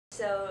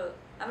So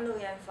I'm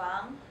Luyuan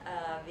Fang,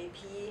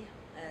 VP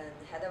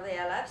and Head of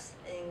AI Labs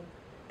in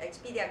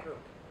Expedia Group.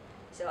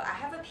 So I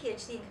have a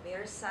PhD in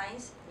computer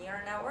science,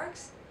 neural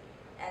networks,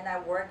 and I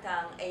worked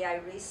on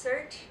AI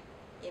research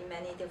in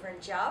many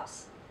different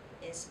jobs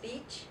in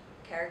speech,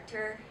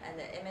 character, and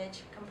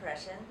image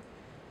compression.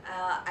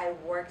 I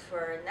worked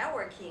for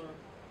networking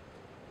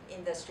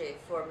industry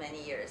for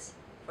many years,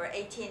 for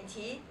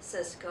AT&T,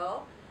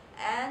 Cisco,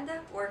 and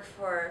worked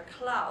for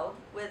cloud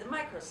with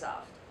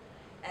Microsoft,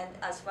 and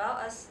as well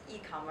as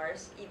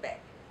e-commerce, eBay.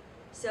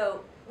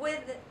 So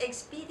with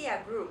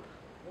Expedia Group,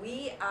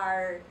 we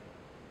are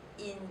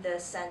in the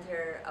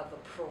center of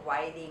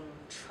providing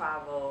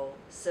travel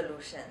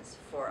solutions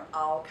for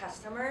all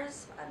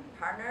customers and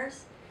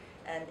partners,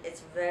 and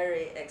it's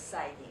very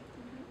exciting.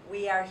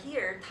 We are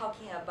here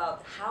talking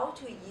about how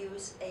to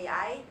use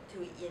AI to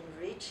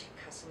enrich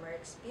customer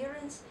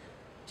experience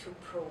to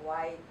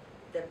provide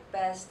the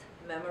best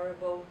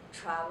memorable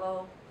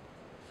travel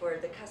for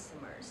the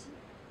customers.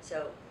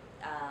 So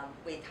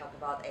we talk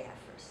about AI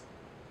first.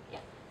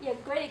 Yeah,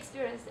 great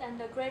experience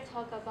and a great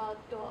talk about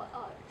your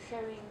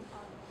sharing.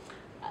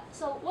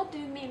 So what do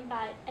you mean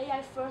by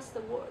AI first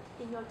word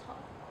in your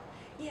talk?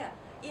 Yeah,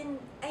 in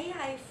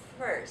AI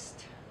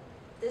first,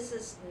 this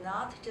is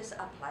not just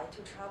applied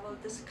to travel.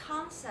 This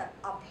concept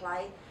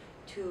applied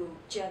to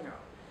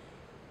general.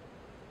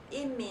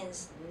 It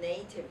means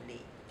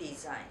natively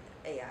designed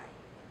AI.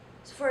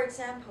 So for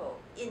example,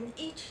 in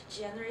each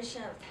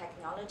generation of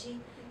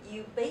technology,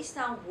 you based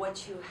on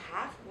what you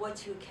have,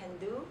 what you can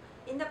do.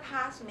 In the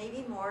past,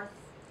 maybe more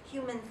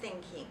human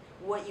thinking,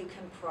 what you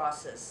can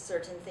process,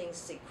 certain things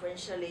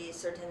sequentially,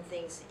 certain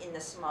things in a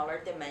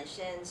smaller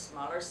dimension,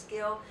 smaller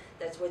scale,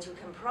 that's what you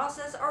can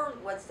process, or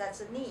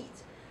that's a need.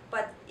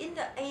 But in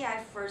the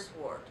AI first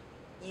world,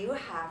 you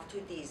have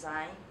to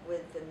design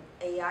with the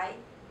AI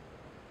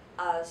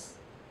as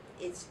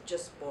it's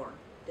just born,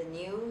 the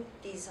new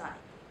design.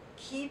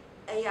 Keep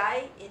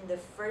AI in the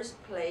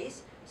first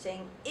place,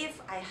 saying,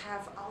 if I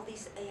have all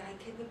these AI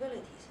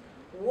capabilities,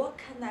 what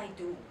can I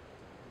do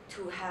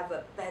to have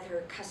a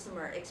better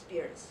customer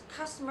experience?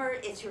 Customer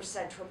is your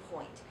central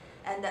point,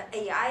 and the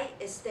AI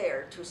is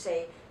there to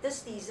say,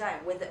 this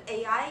design with the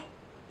AI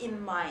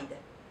in mind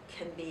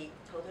can be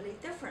totally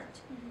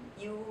different.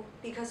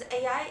 Because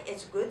AI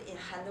is good in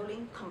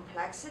handling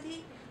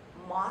complexity,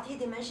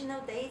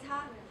 multidimensional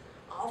data,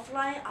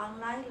 offline,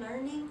 online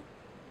learning,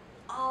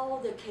 all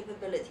the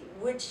capability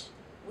which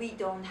we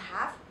don't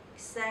have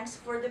thanks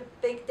for the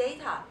big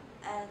data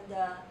and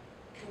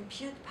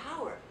compute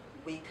power.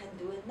 We can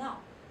do it now.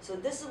 So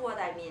this is what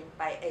I mean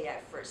by AI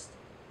first.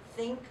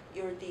 Think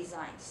your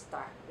design,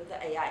 start with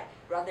the AI,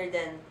 rather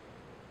than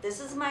this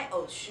is my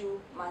old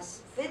shoe,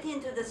 must fit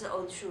into this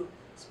old shoe,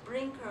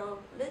 sprinkle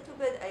a little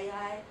bit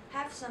AI,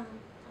 have some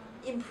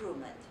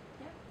improvement.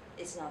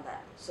 It's not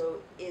that.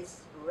 So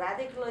it's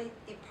radically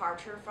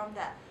departure from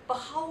that. But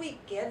how we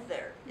get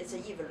there, it's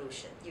an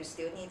evolution. You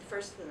still need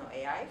first to know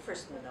AI,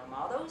 first to know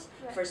models,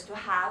 first to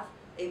have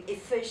an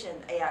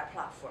efficient AI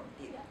platform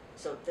built.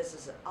 So this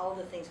is all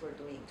the things we're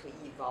doing to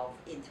evolve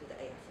into the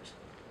AI first.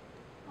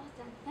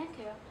 Awesome, thank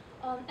you.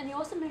 And you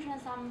also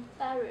mentioned some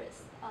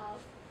barriers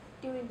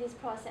during this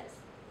process.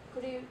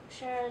 Could you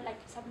share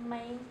some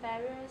main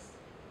barriers?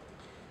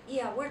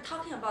 Yeah, we're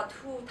talking about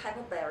two types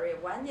of barrier.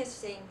 One is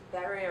saying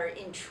barrier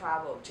in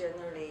travel.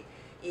 Generally,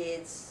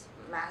 it's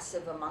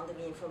massive amount of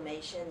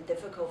information,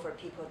 difficult for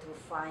people to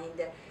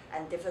find,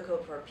 and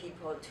difficult for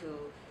people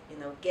to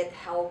get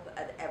help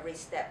at every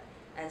step.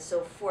 And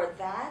so for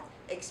that,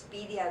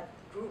 Expedia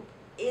Group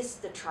is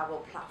the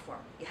travel platform.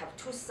 You have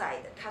two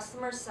sides,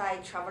 customer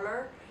side,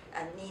 traveler,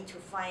 and need to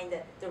find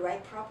the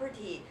right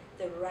property,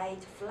 the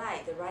right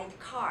flight, the right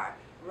car,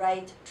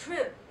 right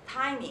trip,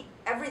 timing,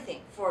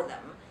 everything for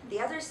them. The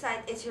other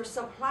side is your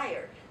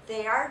supplier.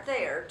 They are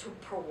there to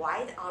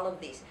provide all of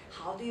these.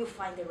 How do you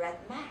find the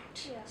right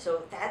match?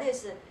 So that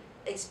is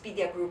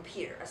Expedia Group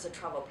here as a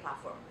travel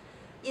platform.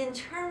 In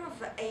terms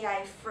of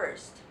AI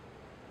first,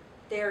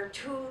 there are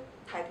two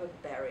types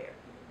of barrier.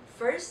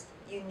 First,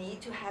 you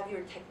need to have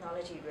your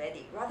technology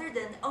ready. Rather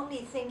than only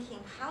thinking,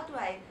 how do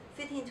I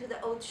fit into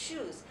the old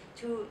shoes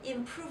to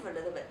improve a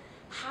little bit?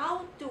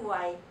 How do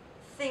I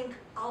think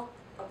out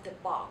of the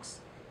box?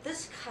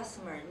 This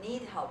customer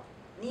need help,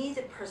 need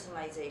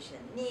personalization,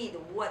 need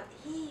what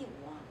he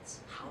wants.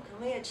 How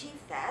can we achieve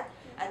that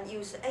and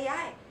use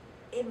AI?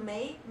 It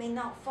may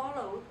not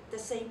follow the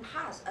same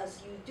path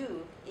as you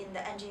do in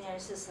the engineering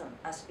system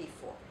as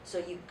before. So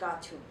you've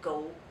got to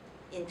go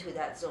into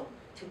that zone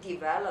to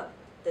develop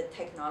the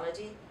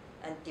technology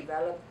and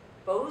develop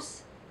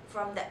both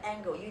from the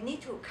angle. You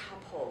need to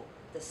couple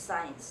the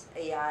science,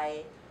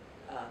 AI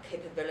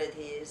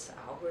capabilities,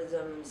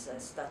 algorithms, and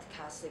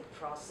stochastic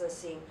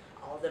processing,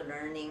 all the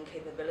learning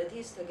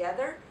capabilities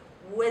together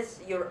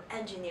with your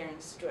engineering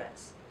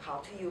strengths.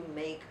 How do you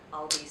make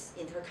all these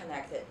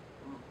interconnected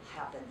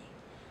happening?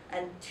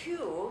 And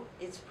two,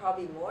 it's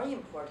probably more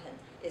important,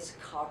 is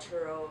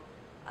cultural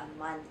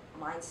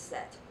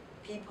mindset.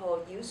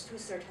 People used to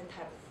certain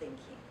type of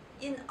thinking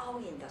in all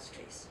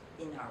industries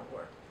in our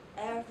world.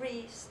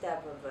 Every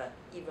step of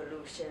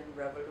evolution,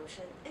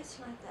 revolution, it's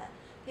like that.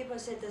 People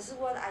say, this is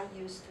what I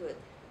used to it.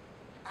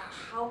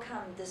 How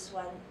come this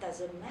one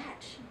doesn't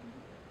match?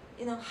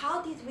 You know,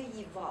 how did we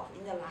evolve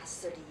in the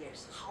last 30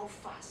 years? How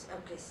fast?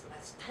 Okay, so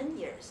last 10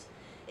 years.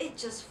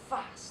 It's just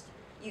fast.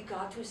 You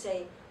got to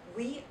say,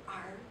 we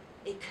are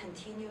a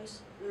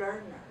continuous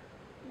learner.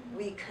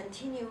 We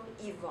continue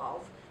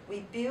evolve.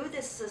 We build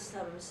the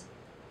systems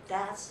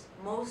that's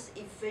most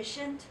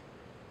efficient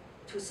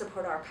to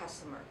support our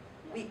customer.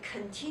 We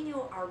continue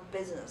our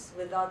business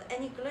without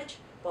any glitch,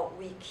 but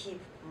we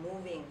keep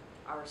moving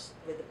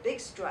with a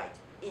big stride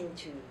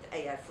into the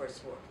AI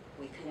first world.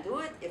 We can do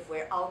it if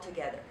we're all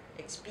together.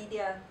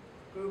 Expedia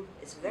Group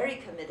is very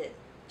committed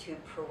to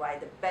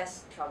provide the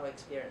best travel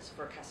experience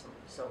for customers.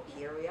 So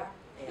here we are.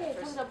 You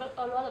talked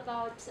a lot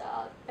about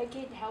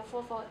making it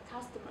helpful for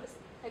customers.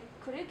 Like,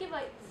 could you give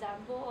an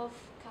example of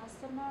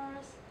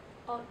customers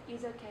or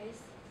user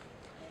case?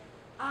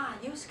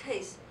 Use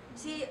case.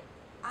 See,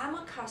 I'm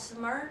a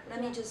customer.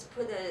 Let me just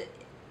put a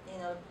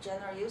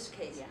general use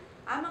case.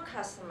 I'm a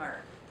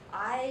customer.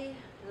 I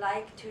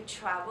like to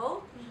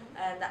travel,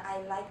 and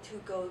I like to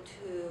go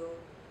to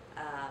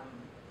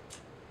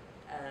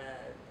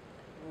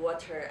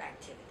water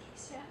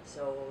activities.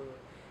 So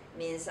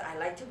means I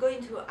like to go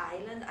into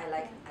island.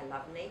 I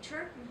love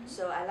nature,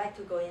 so I like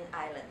to go in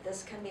island.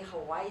 This can be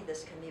Hawaii.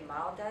 This can be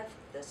Maldives.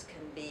 This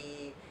can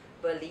be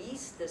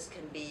Belize. This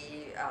can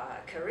be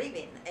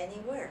Caribbean.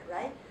 Anywhere,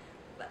 right?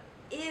 But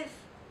if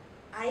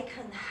I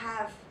can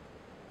have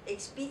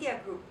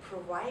Expedia Group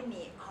provide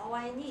me all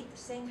I need,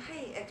 saying,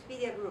 hey,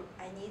 Expedia Group,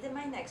 I need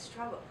my next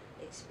travel.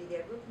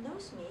 Expedia Group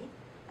knows me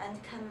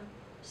and can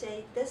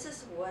say, this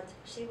is what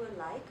she would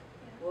like.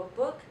 We'll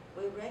book,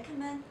 we'll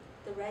recommend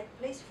the right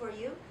place for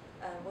you,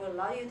 we'll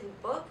allow you to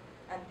book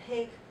and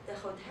pick the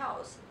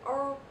hotels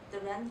or the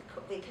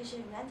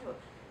vacation rental.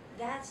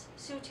 That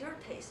suits your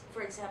taste.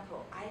 For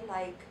example, I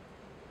like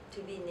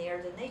to be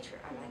near the nature.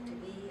 I like to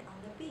be on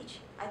the beach.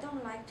 I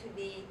don't like to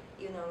be,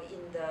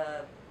 in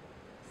the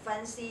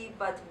fancy,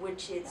 but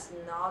which is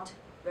not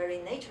very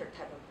nature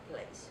type of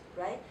place,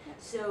 right?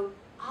 So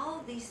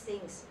all these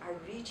things are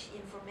rich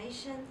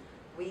information.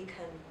 We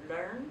can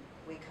learn,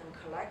 we can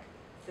collect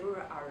through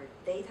our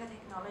data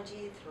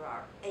technology, through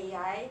our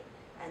AI,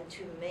 and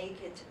to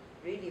make it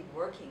really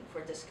working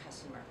for this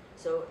customer.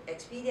 So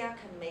Expedia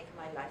can make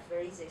my life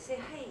very easy. Say,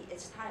 hey,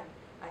 it's time.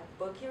 I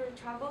book your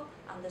travel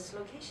on this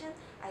location.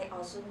 I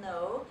also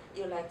know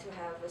you like to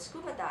have a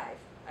scuba dive.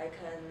 I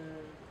can,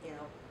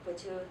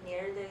 put you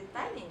near the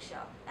diving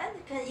shop, and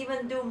can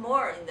even do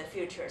more in the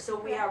future. So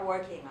we are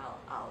working on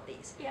all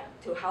these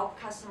to help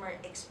customer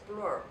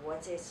explore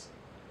what is,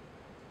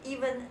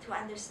 even to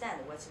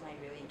understand what's my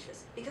real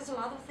interest. Because a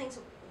lot of things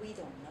we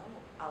don't know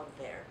out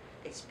there,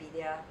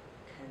 Expedia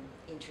can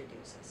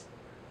introduce us.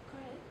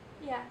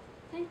 Great. Yeah.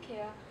 Thank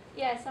you.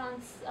 Yeah,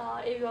 sounds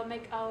it will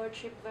make our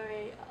trip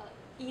very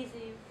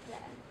easy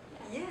plan.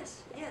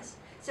 Yes, yes.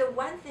 So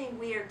one thing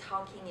we are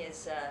talking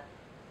is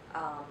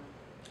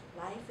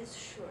life is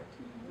short.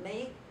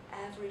 Make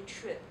every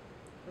trip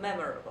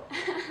memorable.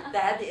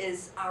 That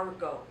is our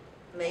goal.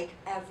 Make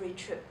every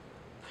trip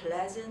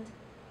pleasant,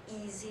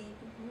 easy,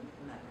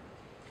 memorable.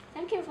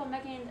 Thank you for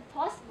making it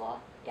possible.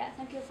 Yeah,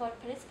 thank you for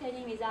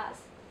participating with us.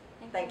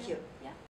 Thank you. Yeah.